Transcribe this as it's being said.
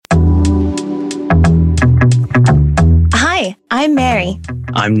Hi, I'm Mary.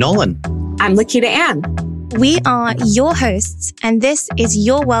 I'm Nolan. I'm Lakita Ann. We are your hosts, and this is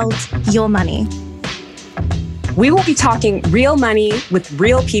Your World, Your Money. We will be talking real money with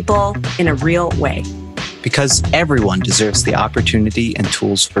real people in a real way. Because everyone deserves the opportunity and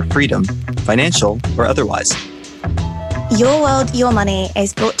tools for freedom, financial or otherwise. Your World, Your Money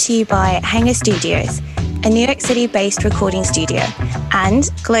is brought to you by Hanger Studios, a New York City-based recording studio,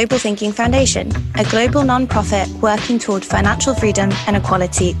 and Global Thinking Foundation, a global non-profit working toward financial freedom and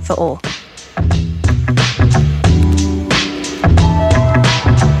equality for all.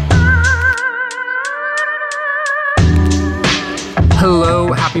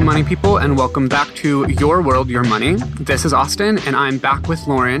 Hello, happy money people, and welcome back to Your World, Your Money. This is Austin, and I'm back with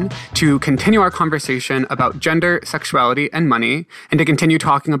Lauren to continue our conversation about gender, sexuality, and money, and to continue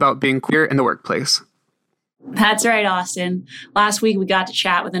talking about being queer in the workplace. That's right, Austin. Last week, we got to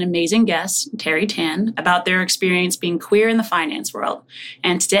chat with an amazing guest, Terry Tan, about their experience being queer in the finance world.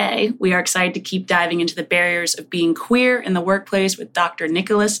 And today, we are excited to keep diving into the barriers of being queer in the workplace with Dr.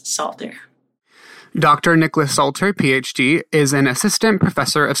 Nicholas Salter. Dr. Nicholas Salter, PhD, is an assistant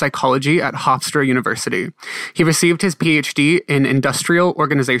professor of psychology at Hofstra University. He received his PhD in industrial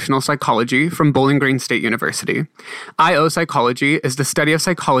organizational psychology from Bowling Green State University. IO psychology is the study of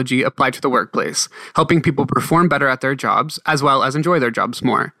psychology applied to the workplace, helping people perform better at their jobs as well as enjoy their jobs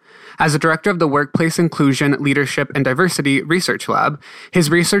more. As a director of the Workplace Inclusion, Leadership, and Diversity Research Lab,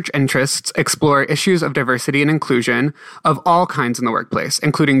 his research interests explore issues of diversity and inclusion of all kinds in the workplace,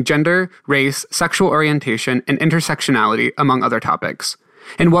 including gender, race, sexual orientation, and intersectionality, among other topics.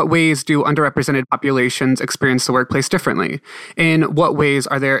 In what ways do underrepresented populations experience the workplace differently? In what ways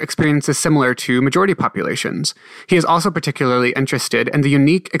are their experiences similar to majority populations? He is also particularly interested in the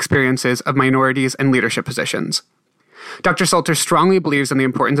unique experiences of minorities in leadership positions. Dr. Salter strongly believes in the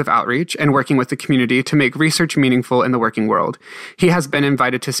importance of outreach and working with the community to make research meaningful in the working world. He has been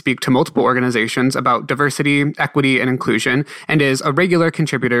invited to speak to multiple organizations about diversity, equity, and inclusion, and is a regular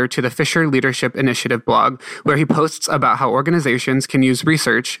contributor to the Fisher Leadership Initiative blog, where he posts about how organizations can use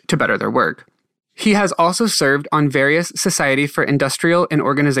research to better their work. He has also served on various Society for Industrial and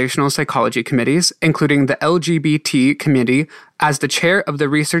Organizational Psychology committees, including the LGBT committee, as the chair of the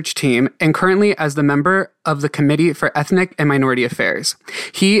research team, and currently as the member of the Committee for Ethnic and Minority Affairs.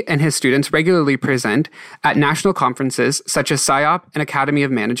 He and his students regularly present at national conferences such as PSYOP and Academy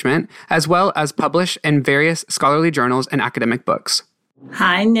of Management, as well as publish in various scholarly journals and academic books.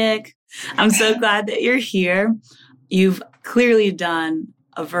 Hi, Nick. I'm so glad that you're here. You've clearly done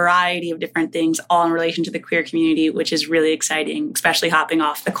a variety of different things, all in relation to the queer community, which is really exciting, especially hopping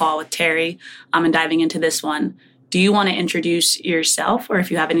off the call with Terry and diving into this one. Do you want to introduce yourself, or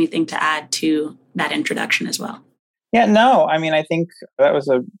if you have anything to add to that introduction as well? Yeah, no, I think that was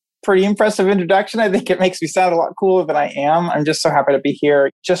a pretty impressive introduction. I think it makes me sound a lot cooler than I am. I'm just so happy to be here.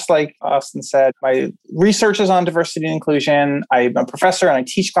 Just like Austin said, my research is on diversity and inclusion. I'm a professor and I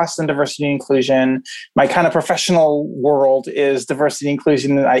teach classes on diversity and inclusion. My kind of professional world is diversity and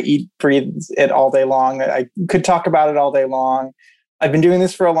inclusion. I eat, breathe it all day long. I could talk about it all day long. I've been doing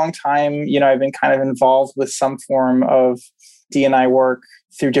this for a long time. I've been kind of involved with some form of D&I work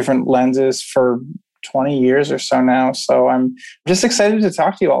through different lenses for 20 years or so now. So I'm just excited to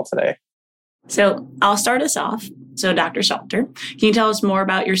talk to you all today. So I'll start us off. So Dr. Salter, can you tell us more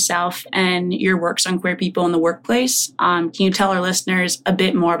about yourself and your works on queer people in the workplace? Can you tell our listeners a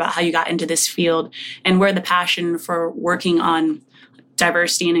bit more about how you got into this field and where the passion for working on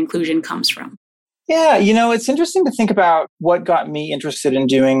diversity and inclusion comes from? Yeah, it's interesting to think about what got me interested in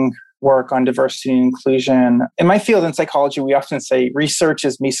doing work on diversity and inclusion. In my field in psychology, we often say research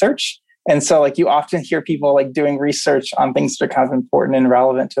is me-search. And so you often hear people doing research on things that are kind of important and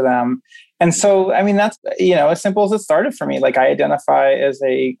relevant to them. And so, that's, as simple as it started for me. I identify as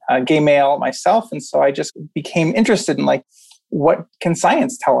a gay male myself. And so I just became interested in what can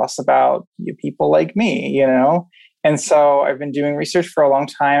science tell us about people like me, And so I've been doing research for a long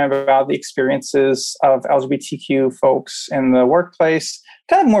time about the experiences of LGBTQ folks in the workplace.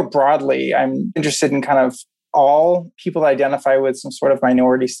 Kind of more broadly, I'm interested in kind of all people that identify with some sort of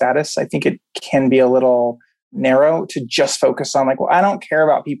minority status. I think it can be a little narrow to just focus on I don't care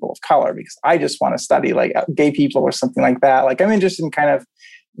about people of color because I just want to study gay people or something like that. I'm interested in kind of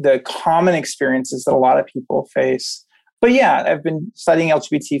the common experiences that a lot of people face. But yeah, I've been studying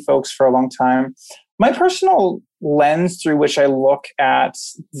LGBT folks for a long time. My personal lens through which I look at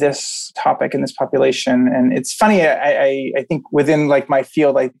this topic and this population, and it's funny, I think within my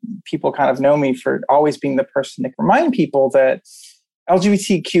field, people kind of know me for always being the person to remind people that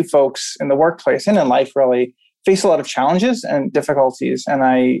LGBTQ folks in the workplace and in life really face a lot of challenges and difficulties, and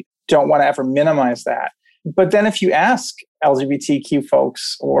I don't want to ever minimize that. But then if you ask LGBTQ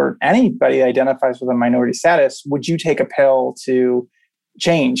folks or anybody that identifies with a minority status, would you take a pill to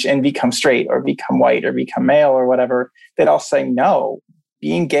change and become straight or become white or become male or whatever? They'd all say, no,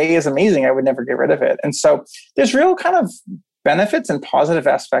 being gay is amazing. I would never get rid of it. And so there's real kind of benefits and positive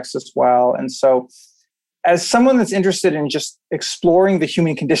aspects as well. And so as someone that's interested in just exploring the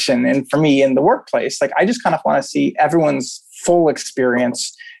human condition, and for me in the workplace, like I just kind of want to see everyone's full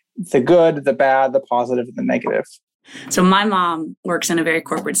experience, the good, the bad, the positive, and the negative. So my mom works in a very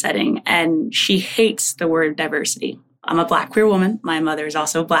corporate setting and she hates the word diversity. I'm a Black queer woman. My mother is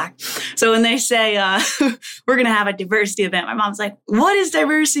also Black. So when they say, we're going to have a diversity event, my mom's like, what is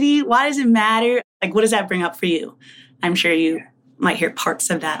diversity? Why does it matter? Like, what does that bring up for you? I'm sure you might hear parts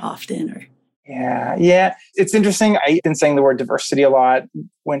of that often. Or Yeah. It's interesting. I've been saying the word diversity a lot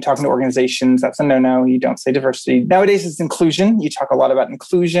when talking to organizations. That's a no-no. You don't say diversity. Nowadays, it's inclusion. You talk a lot about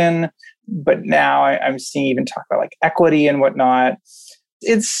inclusion, but now I'm seeing even talk about like equity and whatnot.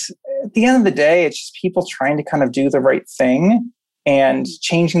 It's at the end of the day, it's just people trying to kind of do the right thing and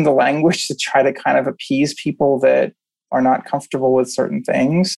changing the language to try to kind of appease people that are not comfortable with certain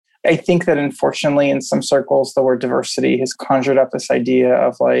things. I think that unfortunately in some circles, the word diversity has conjured up this idea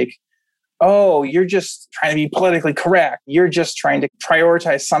of like, oh, you're just trying to be politically correct. You're just trying to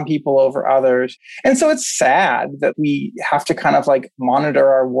prioritize some people over others. And so it's sad that we have to kind of like monitor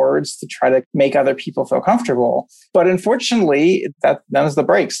our words to try to make other people feel comfortable. But unfortunately, that them's the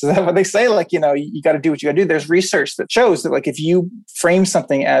breaks. Is that what they say? Like, you got to do what you got to do. There's research that shows that like if you frame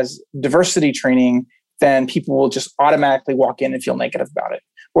something as diversity training, then people will just automatically walk in and feel negative about it.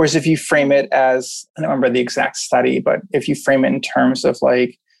 Whereas if you frame it as, I don't remember the exact study, but if you frame it in terms of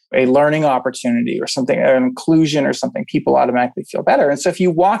like, a learning opportunity or something, an inclusion or something, people automatically feel better. And so if you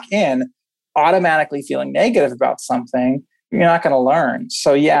walk in automatically feeling negative about something, you're not going to learn.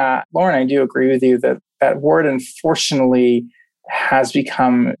 So yeah, Lauren, I do agree with you that that word unfortunately has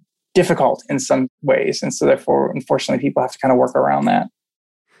become difficult in some ways. And so therefore, unfortunately, people have to kind of work around that.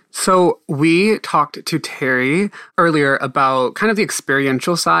 So we talked to Terry earlier about kind of the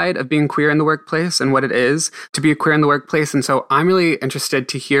experiential side of being queer in the workplace and what it is to be a queer in the workplace. And so I'm really interested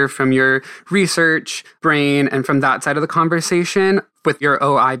to hear from your research brain and from that side of the conversation with your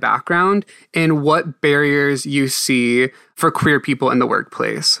OI background and what barriers you see for queer people in the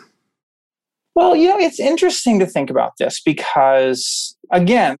workplace. Well, it's interesting to think about this because,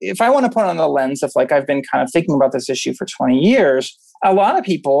 again, if I want to put on the lens of like, I've been kind of thinking about this issue for 20 years, a lot of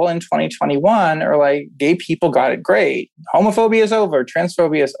people in 2021 are like, gay people got it great. Homophobia is over.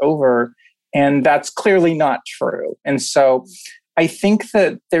 Transphobia is over. And that's clearly not true. And so I think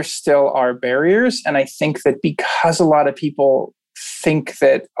that there still are barriers. And I think that because a lot of people think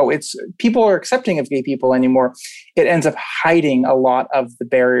that, people are accepting of gay people anymore, it ends up hiding a lot of the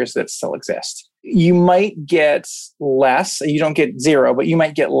barriers that still exist. You might get less, you don't get zero, but you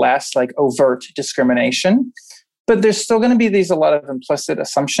might get less like overt discrimination. But there's still going to be a lot of implicit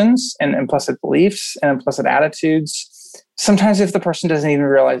assumptions and implicit beliefs and implicit attitudes. Sometimes if the person doesn't even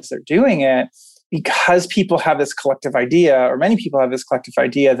realize they're doing it, because people have this collective idea, or many people have this collective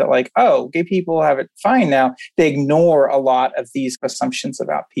idea that like, oh, gay people have it fine now, they ignore a lot of these assumptions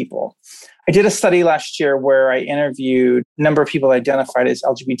about people. I did a study last year where I interviewed a number of people identified as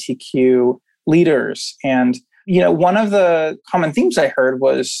LGBTQ leaders. And one of the common themes I heard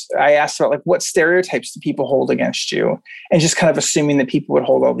was I asked about like, what stereotypes do people hold against you? And just kind of assuming that people would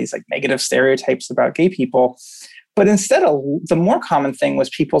hold all these like negative stereotypes about gay people. But instead, the more common thing was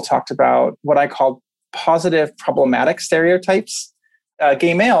people talked about what I called positive problematic stereotypes.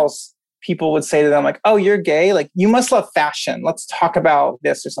 Gay males, people would say to them like, oh, you're gay? Like, you must love fashion. Let's talk about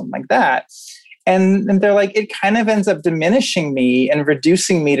this or something like that. And they're like, it kind of ends up diminishing me and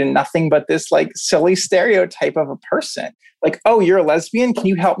reducing me to nothing but this like silly stereotype of a person. Like, oh, you're a lesbian? Can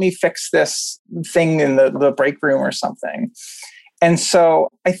you help me fix this thing in the break room or something? And so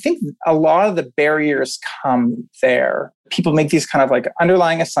I think a lot of the barriers come there. People make these kind of like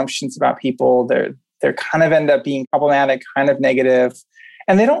underlying assumptions about people. They're kind of end up being problematic, kind of negative,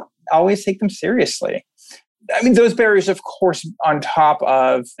 and they don't always take them seriously. I mean, those barriers, of course, on top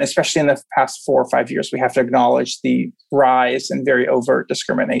of, especially in the past 4 or 5 years, we have to acknowledge the rise in very overt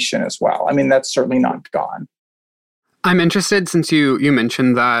discrimination as well. I mean, that's certainly not gone. I'm interested, since you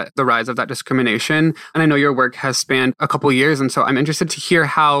mentioned that the rise of that discrimination, and I know your work has spanned a couple of years, and so I'm interested to hear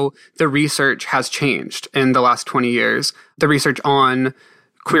how the research has changed in the last 20 years, the research on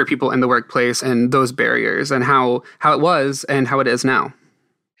queer people in the workplace and those barriers and how it was and how it is now.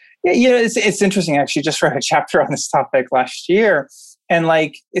 Yeah, it's interesting. I actually just read a chapter on this topic last year. And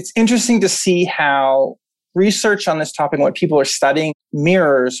like, it's interesting to see how research on this topic and what people are studying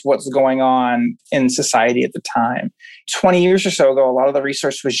mirrors what's going on in society at the time. 20 years or so ago, a lot of the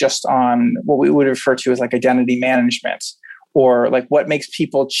research was just on what we would refer to as like identity management, or like what makes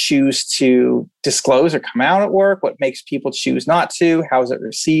people choose to disclose or come out at work, what makes people choose not to, how is it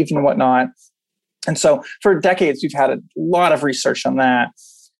received and whatnot. And so for decades, we've had a lot of research on that.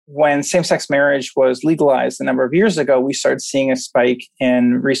 When same-sex marriage was legalized a number of years ago, we started seeing a spike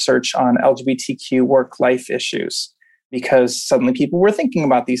in research on LGBTQ work-life issues because suddenly people were thinking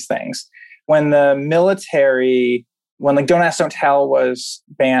about these things. When the military, when like Don't Ask, Don't Tell was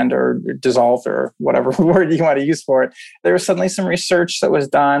banned or dissolved or whatever word you want to use for it, there was suddenly some research that was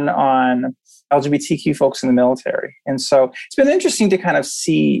done on LGBTQ folks in the military. And so it's been interesting to kind of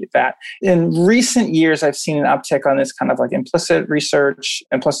see that. In recent years, I've seen an uptick on this kind of like implicit research,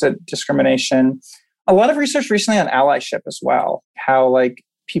 implicit discrimination. A lot of research recently on allyship as well, how like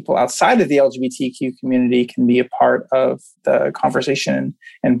people outside of the LGBTQ community can be a part of the conversation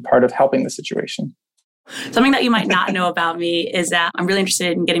and part of helping the situation. Something that you might not know about me is that I'm really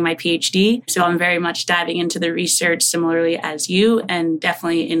interested in getting my PhD. So I'm very much diving into the research similarly as you, and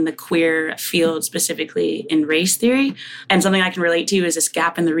definitely in the queer field, specifically in race theory. And something I can relate to is this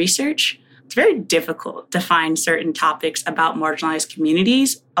gap in the research. It's very difficult to find certain topics about marginalized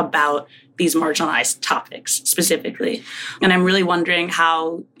communities, about these marginalized topics specifically. And I'm really wondering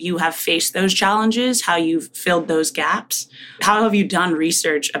how you have faced those challenges, how you've filled those gaps. How have you done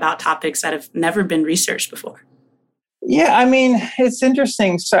research about topics that have never been researched before? Yeah, I mean, it's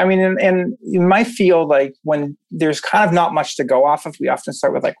interesting. So, I mean, in my field, like when there's kind of not much to go off of, we often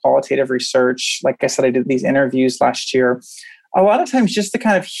start with like qualitative research. Like I said, I did these interviews last year. A lot of times just to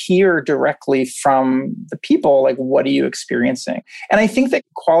kind of hear directly from the people, like, what are you experiencing? And I think that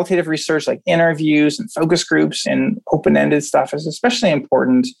qualitative research, like interviews and focus groups and open-ended stuff is especially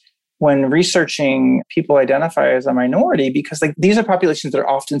important when researching people identify as a minority, because like these are populations that are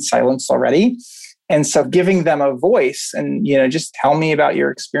often silenced already. And so giving them a voice and, you know, just tell me about your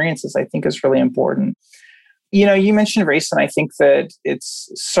experiences, I think is really important. You know, you mentioned race, and I think that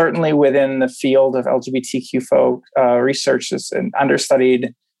it's certainly within the field of LGBTQ folk research is an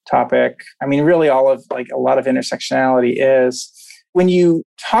understudied topic. I mean, really all of like a lot of intersectionality is. When you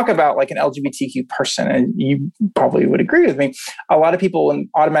talk about like an LGBTQ person, and you probably would agree with me, a lot of people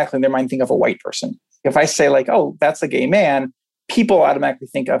automatically in their mind think of a white person. If I say like, oh, that's a gay man, people automatically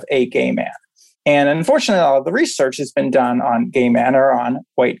think of a gay man. And unfortunately, all of the research has been done on gay men or on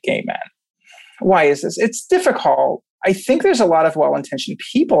white gay men. Why is this? It's difficult. I think there's a lot of well-intentioned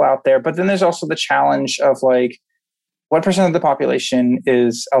people out there, but then there's also the challenge of like, what percent of the population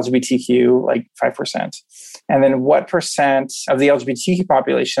is LGBTQ, like 5%? And then what percent of the LGBTQ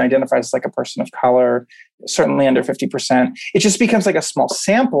population identifies as like a person of color, certainly under 50%? It just becomes like a small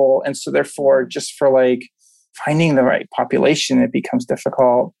sample. And so therefore, just for like finding the right population, it becomes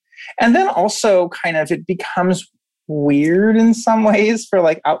difficult. And then also kind of it becomes weird in some ways for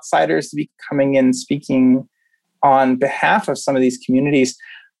like outsiders to be coming in speaking on behalf of some of these communities.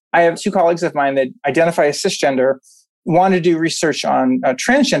 I have two colleagues of mine that identify as cisgender, wanted to do research on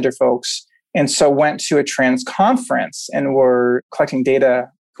transgender folks, and so went to a trans conference and were collecting data.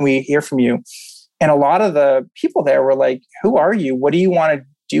 Can we hear from you? And a lot of the people there were like, who are you? What do you want to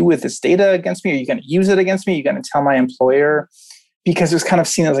do with this data against me? Are you going to use it against me? Are you going to tell my employer? Because it was kind of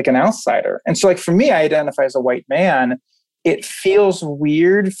seen as like an outsider. And so like for me, I identify as a white man. It feels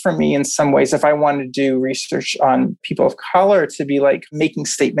weird for me in some ways if I wanted to do research on people of color to be like making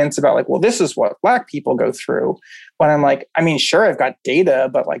statements about like, well, this is what Black people go through. When I'm like, I mean, sure, I've got data,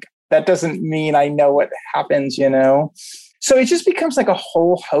 but like that doesn't mean I know what happens, you know? So it just becomes like a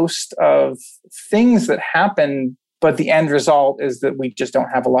whole host of things that happen. But the end result is that we just don't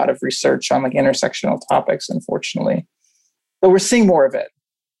have a lot of research on like intersectional topics, unfortunately. But we're seeing more of it.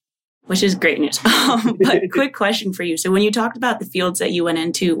 Which is great news. But quick question for you. So when you talked about the fields that you went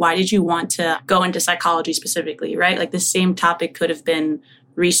into, why did you want to go into psychology specifically, right? Like the same topic could have been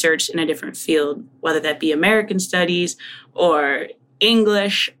researched in a different field, whether that be American studies or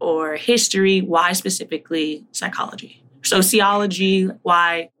English or history. Why specifically psychology? Sociology,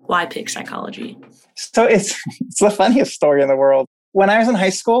 why pick psychology? So it's the funniest story in the world. When I was in high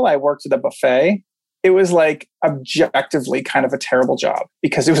school, I worked at a buffet. It was like objectively kind of a terrible job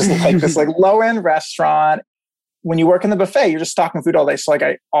because it was like this like low-end restaurant. When you work in the buffet, you're just stocking food all day. So like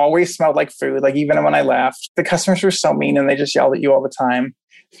I always smelled like food, like even when I left. The customers were so mean and they just yelled at you all the time.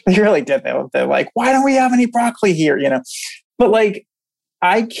 They really did. They're like, why don't we have any broccoli here? You know? But like,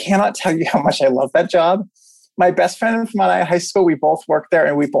 I cannot tell you how much I love that job. My best friend from high school, we both worked there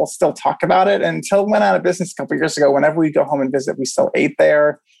and we both still talk about it. And until it went out of business a couple of years ago, whenever we go home and visit, we still ate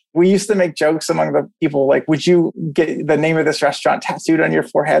there. We used to make jokes among the people like, would you get the name of this restaurant tattooed on your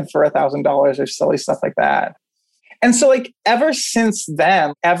forehead for $1,000 or silly stuff like that? And so like ever since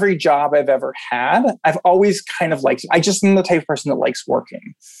then, every job I've ever had, I've always kind of liked it. I just am the type of person that likes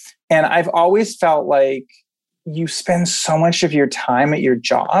working. And I've always felt like you spend so much of your time at your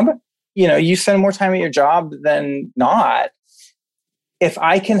job. You spend more time at your job than not. If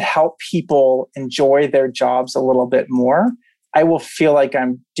I can help people enjoy their jobs a little bit more, I will feel like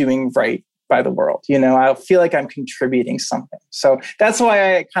I'm doing right by the world. I'll feel like I'm contributing something. So that's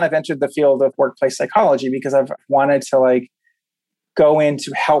why I kind of entered the field of workplace psychology, because I've wanted to like go in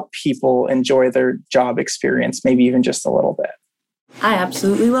to help people enjoy their job experience, maybe even just a little bit. I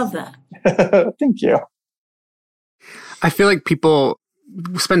absolutely love that. Thank you. I feel like people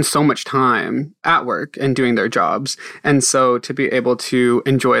spend so much time at work and doing their jobs. And so to be able to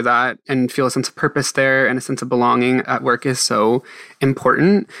enjoy that and feel a sense of purpose there and a sense of belonging at work is so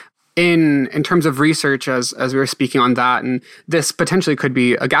important. In terms of research, as we were speaking on that, and this potentially could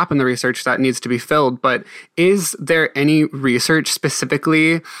be a gap in the research that needs to be filled, but is there any research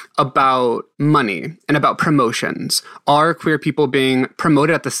specifically about money and about promotions? Are queer people being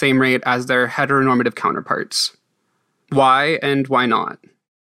promoted at the same rate as their heteronormative counterparts? Why and why not?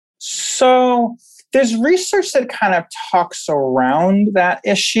 So there's research that kind of talks around that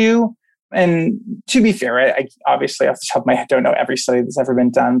issue. And to be fair, I obviously off the top of my head don't know every study that's ever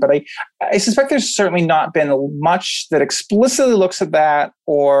been done, but I suspect there's certainly not been much that explicitly looks at that,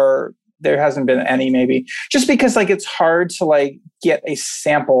 or there hasn't been any maybe, just because like it's hard to like get a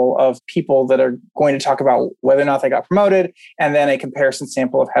sample of people that are going to talk about whether or not they got promoted, and then a comparison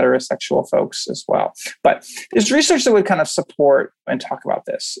sample of heterosexual folks as well. But there's research that would kind of support and talk about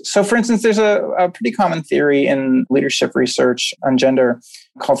this. So for instance, there's a pretty common theory in leadership research on gender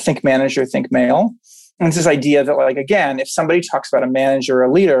called think manager, think male. And it's this idea that like, again, if somebody talks about a manager or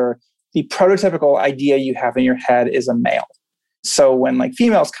a leader, the prototypical idea you have in your head is a male. So when like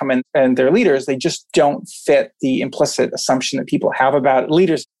females come in and they're leaders, they just don't fit the implicit assumption that people have about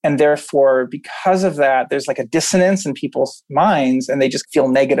leaders. And therefore, because of that, there's like a dissonance in people's minds, and they just feel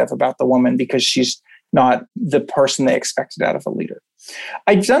negative about the woman because she's not the person they expected out of a leader.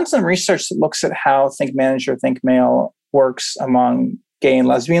 I've done some research that looks at how think manager, think male works among gay and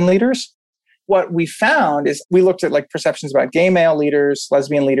lesbian leaders. What we found is we looked at like perceptions about gay male leaders,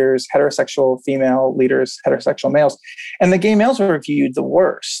 lesbian leaders, heterosexual female leaders, heterosexual males. And the gay males were viewed the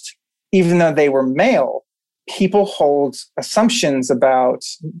worst. Even though they were male, people hold assumptions about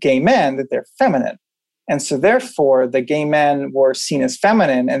gay men that they're feminine. And so therefore, the gay men were seen as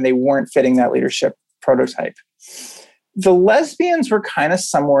feminine and they weren't fitting that leadership prototype. The lesbians were kind of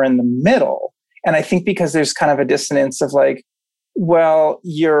somewhere in the middle. And I think because there's kind of a dissonance of like, well,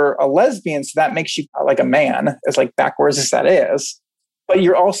 you're a lesbian, so that makes you like a man, as like backwards as that is. But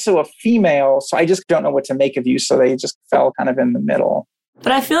you're also a female, so I just don't know what to make of you. So they just fell kind of in the middle.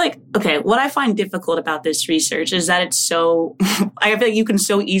 But I feel like, okay, what I find difficult about this research is that it's so, I feel like you can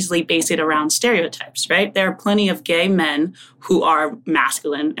so easily base it around stereotypes, right? There are plenty of gay men who are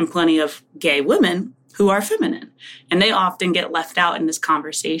masculine and plenty of gay women who are feminine. And they often get left out in this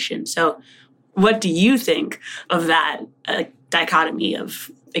conversation. So what do you think of that dichotomy of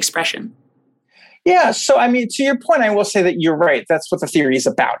expression? Yeah. So, I mean, to your point, I will say that you're right. That's what the theory is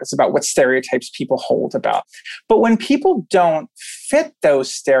about. It's about what stereotypes people hold about. But when people don't fit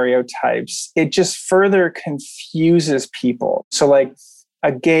those stereotypes, it just further confuses people. So like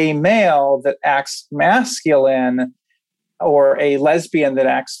a gay male that acts masculine or a lesbian that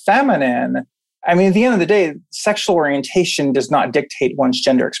acts feminine, I mean, at the end of the day, sexual orientation does not dictate one's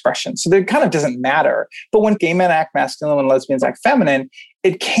gender expression. So it kind of doesn't matter. But when gay men act masculine and lesbians act feminine,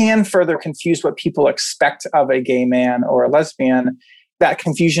 it can further confuse what people expect of a gay man or a lesbian. That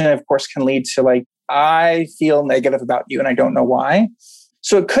confusion, of course, can lead to like, I feel negative about you and I don't know why.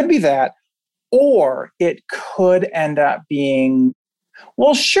 So it could be that, or it could end up being,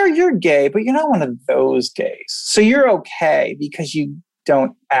 well, sure, you're gay, but you're not one of those gays. So you're okay because you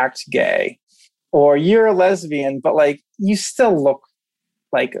don't act gay. Or you're a lesbian, but like you still look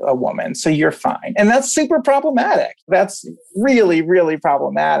like a woman, so you're fine. And that's super problematic. That's really, really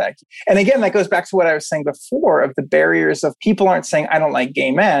problematic. And again, that goes back to what I was saying before of the barriers of people aren't saying, I don't like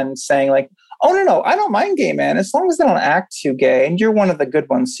gay men, saying like, oh, no, I don't mind gay men as long as they don't act too gay and you're one of the good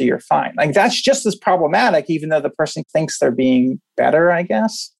ones, so you're fine. Like that's just as problematic, even though the person thinks they're being better, I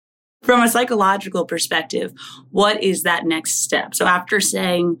guess. From a psychological perspective, what is that next step? So after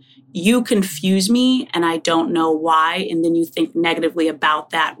saying, you confuse me and I don't know why, and then you think negatively about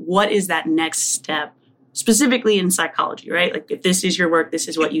that, what is that next step, specifically in psychology, right? Like if this is your work, this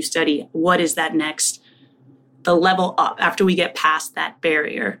is what you study, what is that next, the level up after we get past that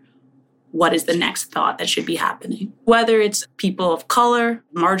barrier? what is the next thought that should be happening, whether it's people of color,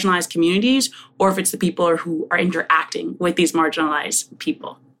 marginalized communities, or if it's the people who are interacting with these marginalized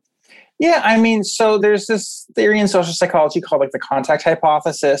people. Yeah, I mean, so there's this theory in social psychology called like the contact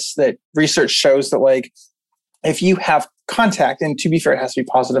hypothesis that research shows that like if you have contact, and to be fair, it has to be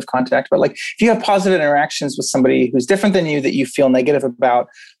positive contact, but like if you have positive interactions with somebody who's different than you that you feel negative about,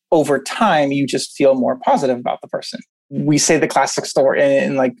 over time, you just feel more positive about the person. We say the classic story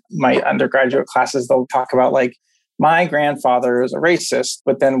in like my undergraduate classes, they'll talk about like, my grandfather is a racist,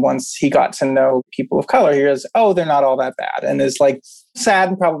 but then once he got to know people of color, he goes, oh, they're not all that bad. And as like sad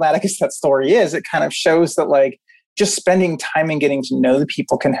and problematic as that story is, it kind of shows that like just spending time and getting to know the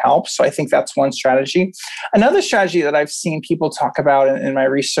people can help. So I think that's one strategy. Another strategy that I've seen people talk about in my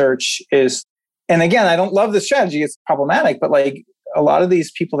research is, and again, I don't love the strategy, it's problematic, but like a lot of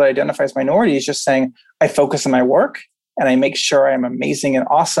these people that identify as minorities just saying, I focus on my work and I make sure I'm amazing and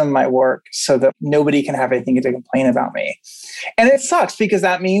awesome in my work so that nobody can have anything to complain about me. And it sucks because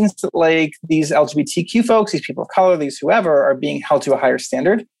that means that like these LGBTQ folks, these people of color, these whoever are being held to a higher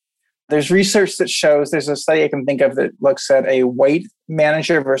standard. There's research that shows, there's a study I can think of that looks at a white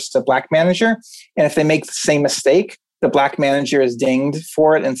manager versus a black manager. And if they make the same mistake, the black manager is dinged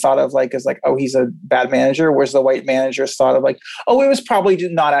for it and thought of like as like, oh, he's a bad manager, whereas the white manager is thought of like, oh, it was probably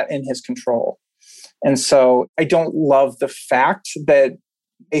not in his control. And so I don't love the fact that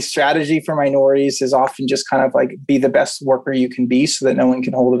a strategy for minorities is often just kind of like be the best worker you can be so that no one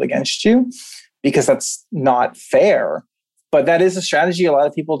can hold it against you, because that's not fair. But that is a strategy a lot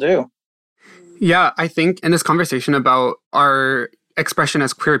of people do. Yeah, I think in this conversation about our expression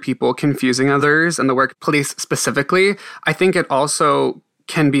as queer people confusing others in the workplace specifically, I think it also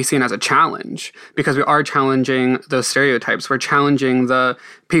can be seen as a challenge because we are challenging those stereotypes. We're challenging the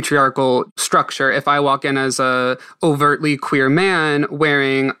patriarchal structure. If I walk in as a overtly queer man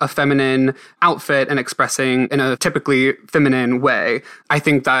wearing a feminine outfit and expressing in a typically feminine way, I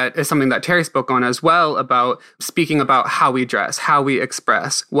think that is something that Terry spoke on as well, about speaking about how we dress, how we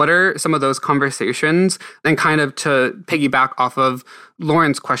express. What are some of those conversations? And kind of to piggyback off of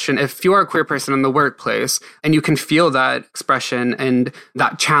Lauren's question, if you are a queer person in the workplace and you can feel that expression and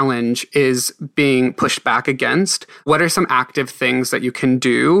that challenge is being pushed back against, what are some active things that you can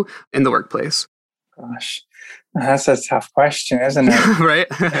do in the workplace? Gosh, that's a tough question, isn't it? Right?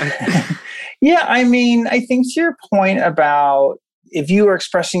 Yeah, I mean, I think to your point about if you are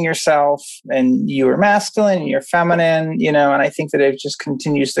expressing yourself and you are masculine and you're feminine, you know, and I think that it just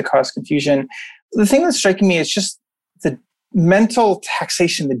continues to cause confusion. The thing that's striking me is just the mental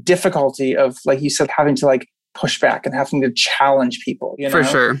taxation, the difficulty of, like you said, having to like push back and having to challenge people. You know? For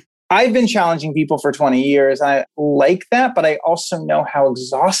sure. I've been challenging people for 20 years. I like that, but I also know how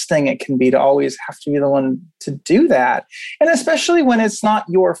exhausting it can be to always have to be the one to do that. And especially when it's not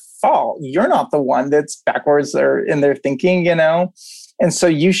your fault. You're not the one that's backwards or in their thinking, you know? And so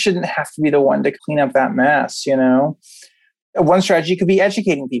you shouldn't have to be the one to clean up that mess, you know? One strategy could be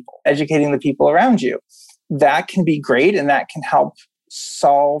educating people, educating the people around you. That can be great and that can help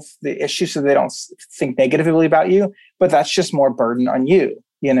solve the issue so they don't think negatively about you, but that's just more burden on you,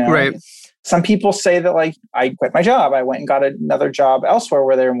 you know? Right. Some people say that like, I quit my job. I went and got another job elsewhere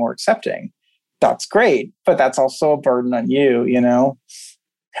where they're more accepting. That's great, but that's also a burden on you, you know?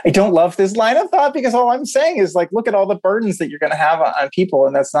 I don't love this line of thought because all I'm saying is like, look at all the burdens that you're going to have on people,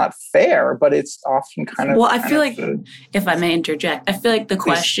 and that's not fair, but it's often kind of... Well, I feel like, if I may interject, I feel like the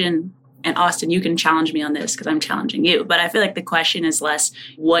question... And Austin, you can challenge me on this because I'm challenging you. But I feel like the question is less,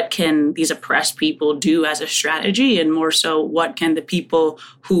 what can these oppressed people do as a strategy? And more so, what can the people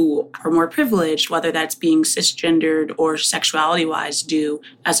who are more privileged, whether that's being cisgendered or sexuality-wise, do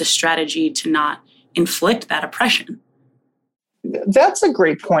as a strategy to not inflict that oppression? That's a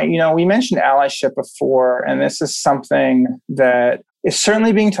great point. You know, we mentioned allyship before, and this is something that is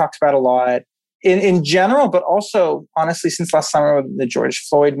certainly being talked about a lot. In general, but also, honestly, since last summer with the George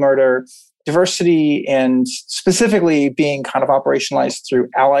Floyd murder, diversity and specifically being kind of operationalized through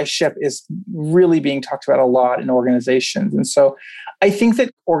allyship is really being talked about a lot in organizations. And so I think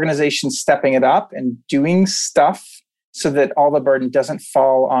that organizations stepping it up and doing stuff so that all the burden doesn't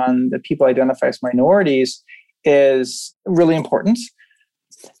fall on the people identified as minorities is really important.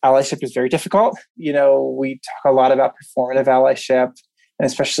 Allyship is very difficult. You know, we talk a lot about performative allyship. And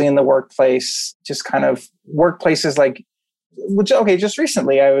especially in the workplace, just kind of workplaces like, just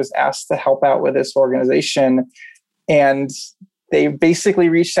recently I was asked to help out with this organization, and they basically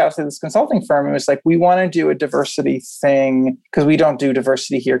reached out to this consulting firm and was like, we want to do a diversity thing because we don't do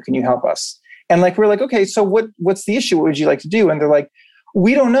diversity here. Can you help us? And like, we're like, okay, so what's the issue? What would you like to do? And they're like,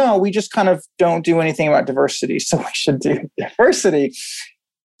 we don't know. We just kind of don't do anything about diversity. So we should do diversity.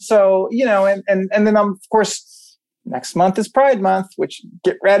 So, and then of course, next month is Pride Month, which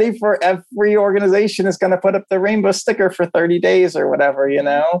get ready for every organization is going to put up the rainbow sticker for 30 days or whatever,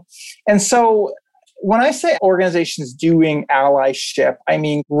 And so when I say organizations doing allyship, I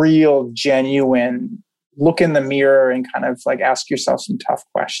mean real, genuine, look in the mirror and kind of like ask yourself some tough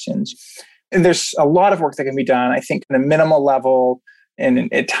questions. And there's a lot of work that can be done, I think, in a minimal level,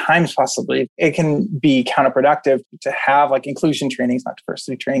 and at times possibly it can be counterproductive to have like inclusion trainings, not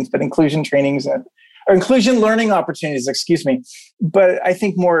diversity trainings, but inclusion trainings or inclusion learning opportunities, But I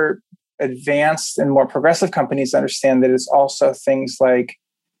think more advanced and more progressive companies understand that it's also things like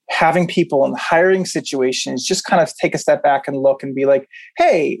having people in hiring situations just kind of take a step back and look and be like,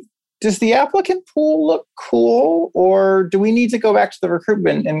 hey, does the applicant pool look cool? Or do we need to go back to the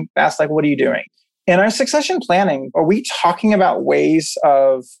recruitment and ask, like, what are you doing? In our succession planning, are we talking about ways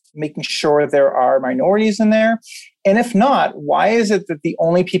of making sure there are minorities in there? And if not, why is it that the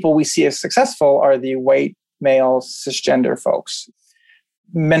only people we see as successful are the white, male, cisgender folks?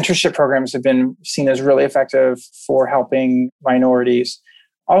 Mentorship programs have been seen as really effective for helping minorities.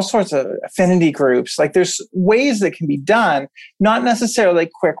 All sorts of affinity groups. Like there's ways that can be done, not necessarily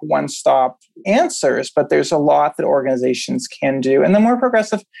quick one-stop answers, but there's a lot that organizations can do. And the more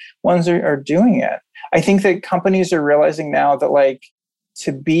progressive ones are doing it. I think that companies are realizing now that like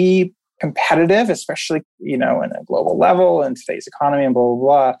to be competitive, especially, in a global level in today's economy and blah, blah,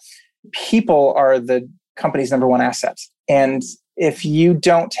 blah, people are the company's number one asset. And if you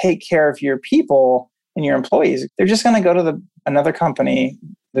don't take care of your people and your employees, they're just going to go to another company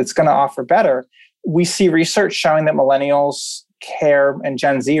that's going to offer better. We see research showing that millennials care, and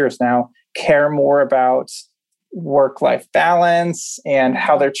Gen Zers now care more about work-life balance and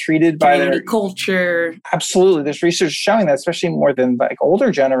how they're treated by their culture. Absolutely. There's research showing that, especially more than like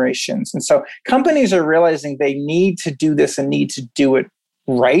older generations. And so companies are realizing they need to do this and need to do it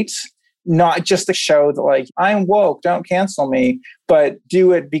right. Not just to show that like, I'm woke, don't cancel me, but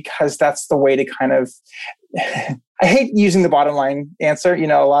do it because that's the way to kind of, I hate using the bottom line answer.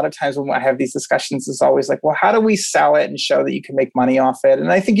 A lot of times when I have these discussions, it's always like, well, how do we sell it and show that you can make money off it?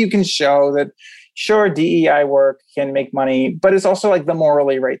 And I think you can show that, sure, DEI work can make money, but it's also like the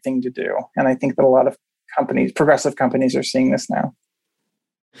morally right thing to do. And I think that a lot of companies, progressive companies, are seeing this now.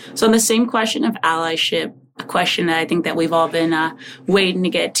 So on the same question of allyship, a question that I think that we've all been waiting to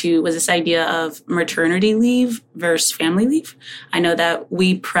get to was this idea of maternity leave versus family leave. I know that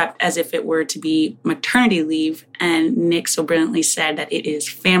we prepped as if it were to be maternity leave, and Nick so brilliantly said that it is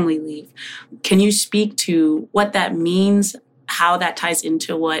family leave. Can you speak to what that means, how that ties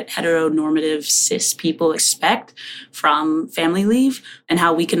into what heteronormative cis people expect from family leave, and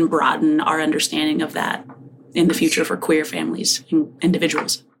how we can broaden our understanding of that in the future for queer families and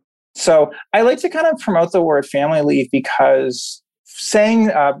individuals? So I like to kind of promote the word family leave because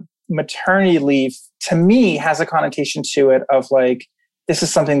saying maternity leave to me has a connotation to it of like, this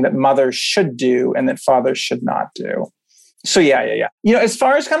is something that mothers should do and that fathers should not do. So yeah. As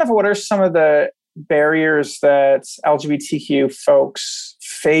far as kind of what are some of the barriers that LGBTQ folks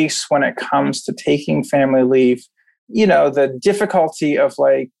face when it comes to taking family leave, the difficulty of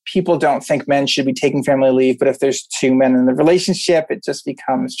like, people don't think men should be taking family leave, but if there's two men in the relationship, it just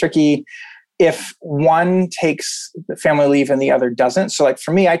becomes tricky. If one takes the family leave and the other doesn't. So like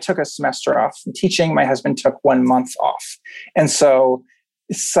for me, I took a semester off from teaching. My husband took 1 month off. And so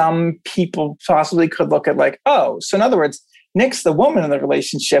some people possibly could look at like, oh, so in other words, Nick's the woman in the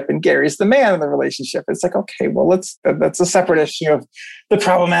relationship and Gary's the man in the relationship. It's like, okay, well, that's a separate issue of the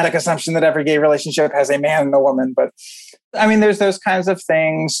problematic assumption that every gay relationship has a man and a woman. But I mean, there's those kinds of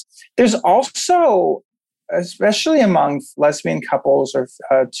things. There's also, especially among lesbian couples or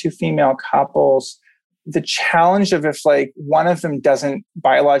two female couples, the challenge of if like one of them doesn't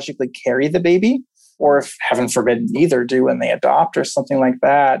biologically carry the baby, or if heaven forbid neither do when they adopt or something like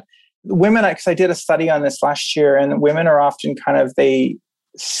that. Women, because I did a study on this last year, and women are often kind of, they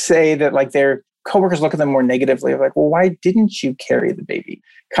say that like their coworkers look at them more negatively, like, well, why didn't you carry the baby?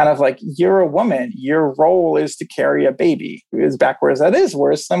 Kind of like, you're a woman, your role is to carry a baby. As backwards that is,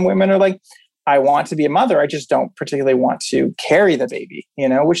 whereas some women are like, I want to be a mother, I just don't particularly want to carry the baby,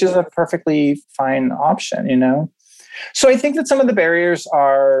 which is a perfectly fine option, So I think that some of the barriers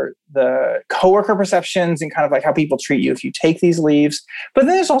are the coworker perceptions and kind of like how people treat you if you take these leaves. But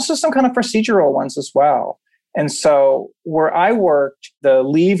then there's also some kind of procedural ones as well. And so where I worked, the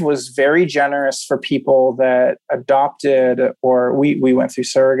leave was very generous for people that adopted, or we went through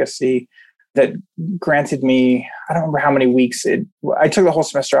surrogacy, that granted me, I don't remember how many weeks I took the whole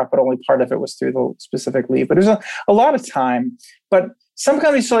semester off, but only part of it was through the specific leave. But it was a lot of time. But some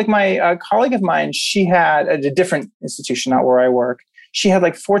companies, so like my colleague of mine, she had at a different institution, not where I work, she had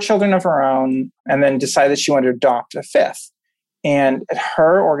like 4 children of her own and then decided she wanted to adopt a 5th. And at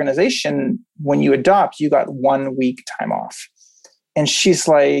her organization, when you adopt, you got 1 week time off. And she's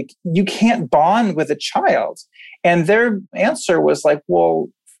like, you can't bond with a child. And their answer was like, well,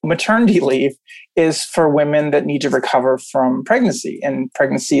 maternity leave is for women that need to recover from pregnancy. And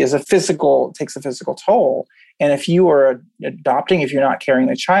pregnancy is takes a physical toll. And if you are adopting, if you're not carrying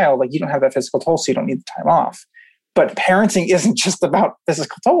a child, like you don't have that physical toll, so you don't need the time off. But parenting isn't just about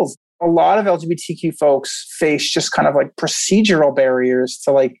physical tolls. A lot of LGBTQ folks face just kind of like procedural barriers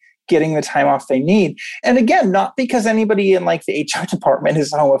to like getting the time off they need. And again, not because anybody in like the HR department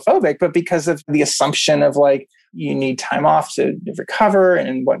is homophobic, but because of the assumption of like, you need time off to recover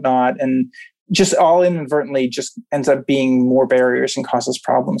and whatnot. And just all inadvertently just ends up being more barriers and causes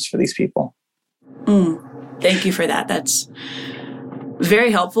problems for these people. Thank you for that. That's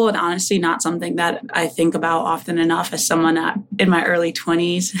very helpful and honestly not something that I think about often enough as someone in my early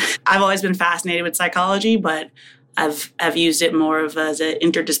 20s. I've always been fascinated with psychology, but I've used it more of as an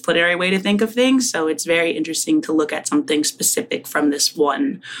interdisciplinary way to think of things. So it's very interesting to look at something specific from this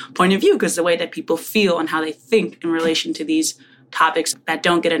one point of view, because the way that people feel and how they think in relation to these topics that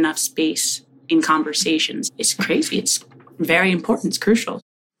don't get enough space in conversations is crazy. It's very important. It's crucial.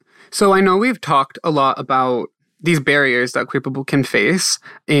 So I know we've talked a lot about these barriers that queer people can face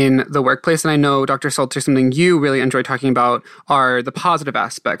in the workplace. And I know, Dr. Salter, something you really enjoy talking about are the positive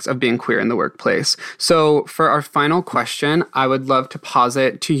aspects of being queer in the workplace. So for our final question, I would love to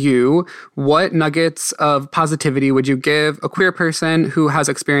posit to you, what nuggets of positivity would you give a queer person who has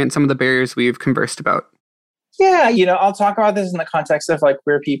experienced some of the barriers we've conversed about? Yeah, I'll talk about this in the context of like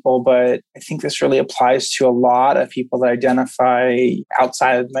queer people, but I think this really applies to a lot of people that identify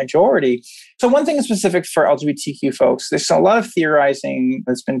outside of the majority. So one thing specific for LGBTQ folks, there's a lot of theorizing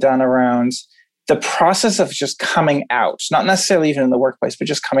that's been done around the process of just coming out, not necessarily even in the workplace, but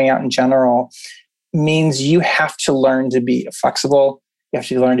just coming out in general, means you have to learn to be flexible. You have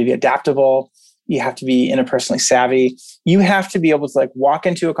to learn to be adaptable. You have to be interpersonally savvy. You have to be able to like walk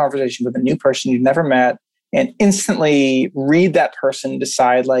into a conversation with a new person you've never met and instantly read that person,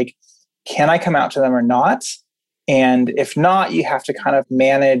 decide like, can I come out to them or not? And if not, you have to kind of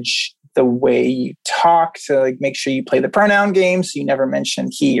manage the way you talk to like make sure you play the pronoun game. So you never mention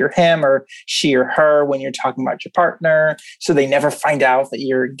he or him or she or her when you're talking about your partner. So they never find out that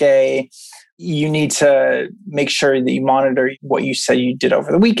you're gay. You need to make sure that you monitor what you said you did over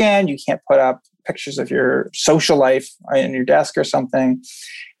the weekend. You can't put up pictures of your social life on your desk or something.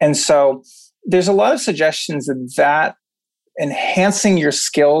 And so there's a lot of suggestions that enhancing your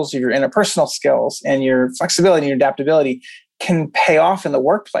skills, your interpersonal skills and your flexibility and your adaptability can pay off in the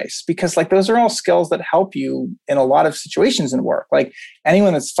workplace, because like those are all skills that help you in a lot of situations in work. Like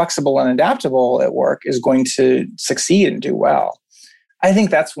anyone that's flexible and adaptable at work is going to succeed and do well. I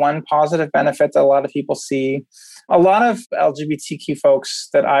think that's one positive benefit that a lot of people see. A lot of LGBTQ folks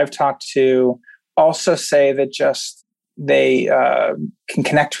that I've talked to also say that just they can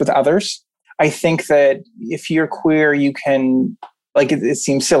connect with others. I think that if you're queer, you can, like, it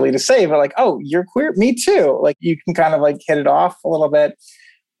seems silly to say, but like, oh, you're queer? Me too. Like you can kind of like hit it off a little bit.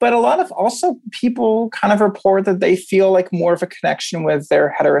 But a lot of also people kind of report that they feel like more of a connection with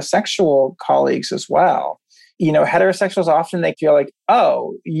their heterosexual colleagues as well. Heterosexuals often they feel like,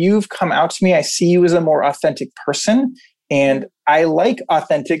 oh, you've come out to me. I see you as a more authentic person and I like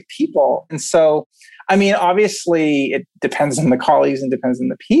authentic people. And so, I mean, obviously it depends on the colleagues and depends on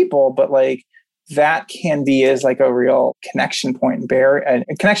the people, but like that can be as like a real connection point and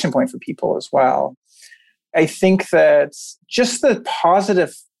a connection point for people as well. I think that just the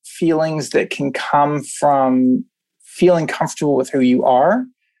positive feelings that can come from feeling comfortable with who you are.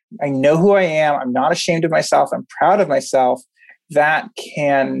 I know who I am. I'm not ashamed of myself. I'm proud of myself. That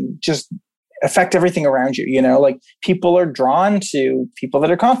can just affect everything around you. Like people are drawn to people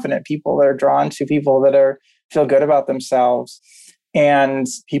that are confident, people that are drawn to people that feel good about themselves. And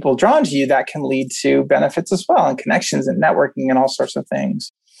people drawn to you, that can lead to benefits as well, and connections and networking and all sorts of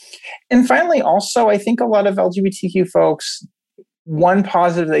things. And finally, also, I think a lot of LGBTQ folks, one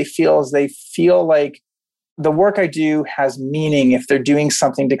positive they feel is they feel like the work I do has meaning if they're doing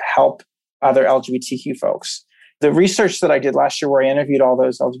something to help other LGBTQ folks. The research that I did last year where I interviewed all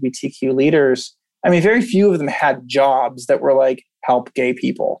those LGBTQ leaders, I mean, very few of them had jobs that were like, help gay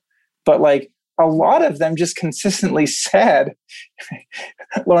people. But like, a lot of them just consistently said,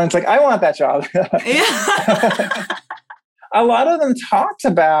 Lauren's like, I want that job. Yeah. A lot of them talked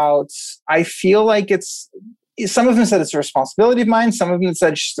about, I feel like some of them said it's a responsibility of mine. Some of them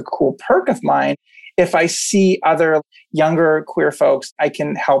said it's just a cool perk of mine. If I see other younger queer folks, I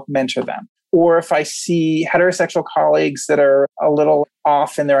can help mentor them. Or if I see heterosexual colleagues that are a little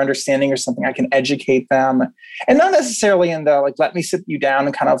off in their understanding or something, I can educate them. And not necessarily in the like, let me sit you down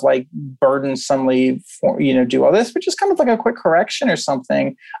and kind of like burdensomely, do all this, but just kind of like a quick correction or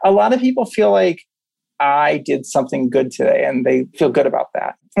something. A lot of people feel like I did something good today and they feel good about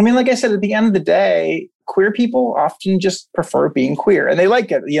that. I mean, like I said, at the end of the day, queer people often just prefer being queer and they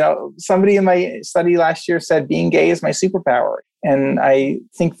like it. Somebody in my study last year said being gay is my superpower. And I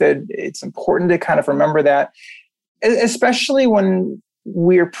think that it's important to kind of remember that, especially when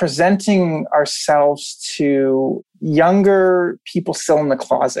we're presenting ourselves to younger people still in the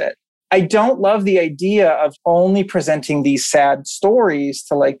closet. I don't love the idea of only presenting these sad stories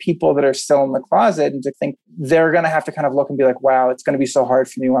to like people that are still in the closet and to think they're going to have to kind of look and be like, wow, it's going to be so hard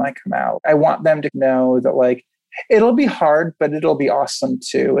for me when I come out. I want them to know that like, it'll be hard, but it'll be awesome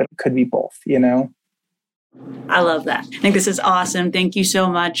too. It could be both, I love that. I think this is awesome. Thank you so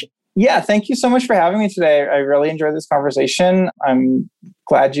much. Yeah, thank you so much for having me today. I really enjoyed this conversation. I'm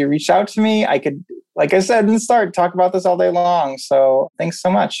glad you reached out to me. I could, like I said in the start, talk about this all day long. So thanks so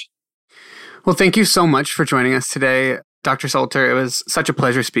much. Well, thank you so much for joining us today, Dr. Salter. It was such a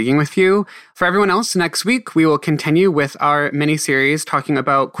pleasure speaking with you. For everyone else, next week, we will continue with our mini-series talking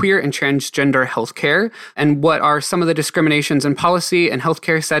about queer and transgender healthcare and what are some of the discriminations in policy and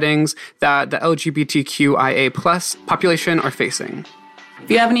healthcare settings that the LGBTQIA+ population are facing.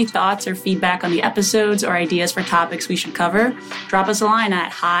 If you have any thoughts or feedback on the episodes or ideas for topics we should cover, drop us a line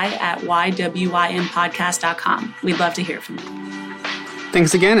at hi@ywynpodcast.com. We'd love to hear from you.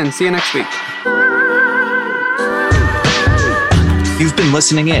 Thanks again and see you next week. You've been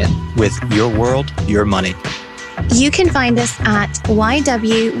listening in with Your World, Your Money. You can find us at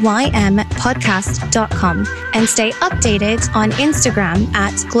ywynpodcast.com and stay updated on Instagram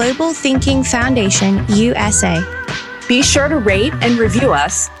at Global Thinking Foundation USA. Be sure to rate and review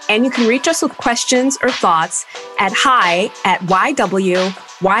us, and you can reach us with questions or thoughts at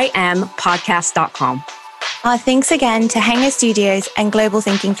hi@ywynpodcast.com. Our thanks again to Hanger Studios and Global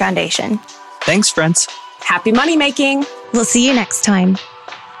Thinking Foundation. Thanks, friends. Happy money making. We'll see you next time.